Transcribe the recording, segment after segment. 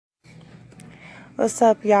What's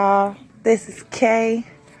up, y'all? This is Kay.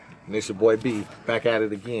 And it's your boy B, back at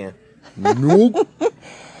it again. Nope.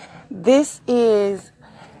 This is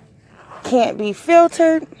Can't Be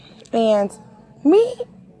Filtered, and me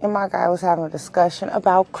and my guy was having a discussion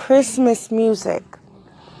about Christmas music.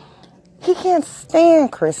 He can't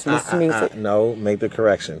stand Christmas music. No, make the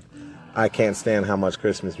correction. I can't stand how much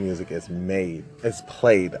Christmas music is made. It's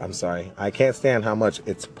played, I'm sorry. I can't stand how much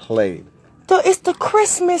it's played. It's the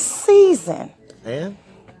Christmas season. And?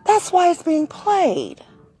 That's why it's being played.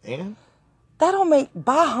 And? That don't make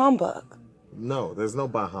bah humbug. No, there's no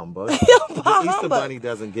bah humbug. Bah the Easter humbug. Bunny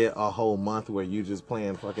doesn't get a whole month where you just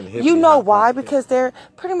playing fucking hippie. You know why? Because they're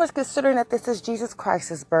pretty much considering that this is Jesus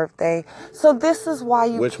Christ's birthday. So this is why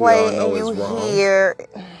you play and you hear.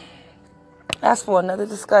 That's for another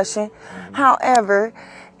discussion. However,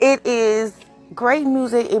 it is great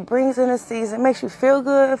music. It brings in a season, makes you feel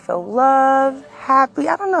good, feel loved, happy.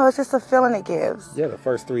 I don't know. It's just a feeling it gives. Yeah, the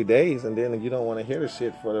first 3 days, and then you don't want to hear the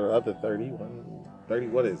shit for the other 30. 30,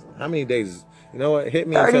 what is it? How many days? You know what? Hit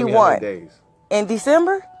me and tell me how many days. In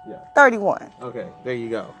December? Yeah. 31. Okay, there you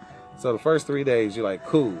go. So the first 3 days, you're like,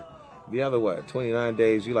 cool. The other, 29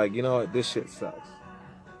 days, you're like, you know what? This shit sucks.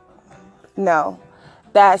 No,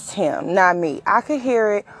 that's him, not me. I could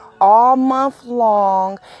hear it all month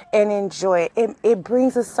long and enjoy it. It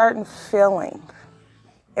brings a certain feeling.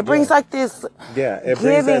 It brings like this it brings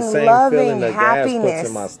giving, that same loving feeling that happiness. gas puts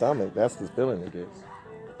in my stomach. That's the feeling it gives.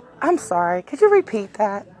 I'm sorry. Could you repeat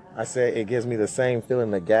that? I said it gives me the same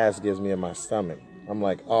feeling that gas gives me in my stomach. I'm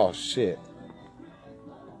like, oh shit.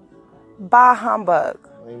 Bah humbug.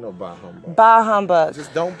 Ain't no bah humbug. Bah humbug.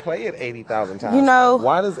 Just don't play it 80,000 times. You know,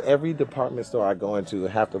 why does every department store I go into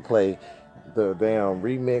have to play the damn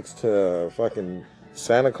remix to fucking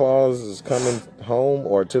Santa Claus is coming home,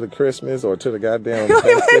 or to the Christmas, or to the goddamn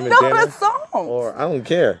Thanksgiving dinner? The songs. Or I don't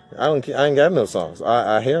care. I ain't got no songs.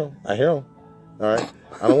 I hear them. All right.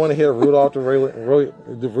 I don't want to hear Rudolph the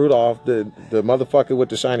motherfucker with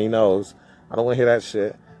the shiny nose. I don't want to hear that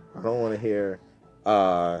shit. I don't want to hear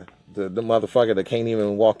the motherfucker that can't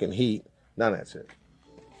even walk in heat. None of that shit.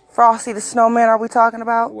 Frosty the Snowman, are we talking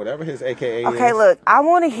about? Whatever his AKA is. Okay, look, I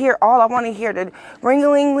want to hear all. I want to hear the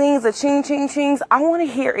ring-a-ling-lings, the ching-ching-chings. I want to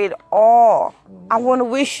hear it all. I want to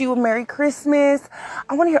wish you a Merry Christmas.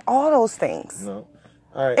 I want to hear all those things. No.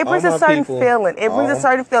 All right, it brings a certain feeling. It brings a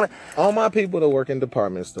certain feeling. All my people that work in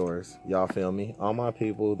department stores, y'all feel me? All my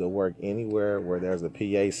people that work anywhere where there's a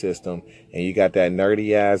PA system and you got that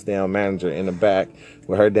nerdy ass damn manager in the back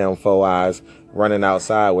with her damn faux eyes running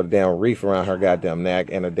outside with a damn wreath around her goddamn neck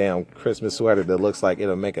and a damn Christmas sweater that looks like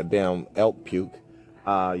it'll make a damn elk puke.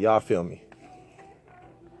 Y'all feel me?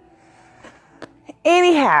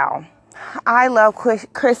 Anyhow, I love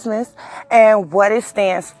Christmas and what it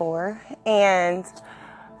stands for, and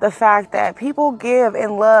the fact that people give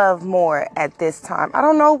and love more at this time. I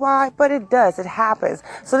don't know why, but it does. It happens.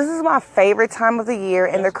 So this is my favorite time of the year,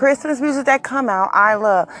 and the Christmas music that come out, I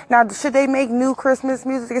love. Now, should they make new Christmas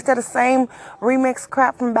music instead of same remix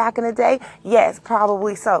crap from back in the day? Yes,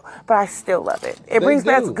 probably so. But I still love it. It brings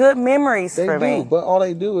back good memories for me. But all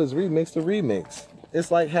they do is remix the remix. It's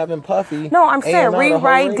like having Puffy. No, I'm saying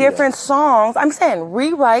rewrite different songs. I'm saying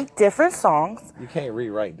rewrite different songs. You can't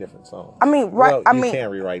rewrite different songs. I mean, you can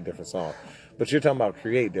rewrite different songs, but you're talking about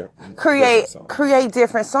create different songs. Create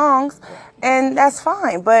different songs, and that's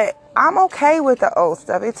fine. But I'm okay with the old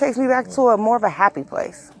stuff. It takes me back to a more of a happy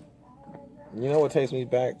place. You know what takes me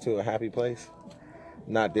back to a happy place?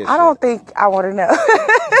 Not this. I don't think I want to know.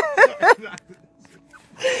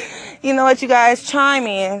 You know what, you guys? Chime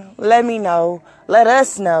in. Let me know. Let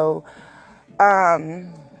us know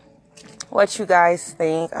what you guys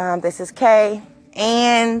think. This is Kay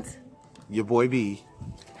and your boy B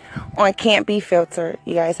on Can't Be Filtered.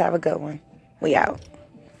 You guys have a good one. We out.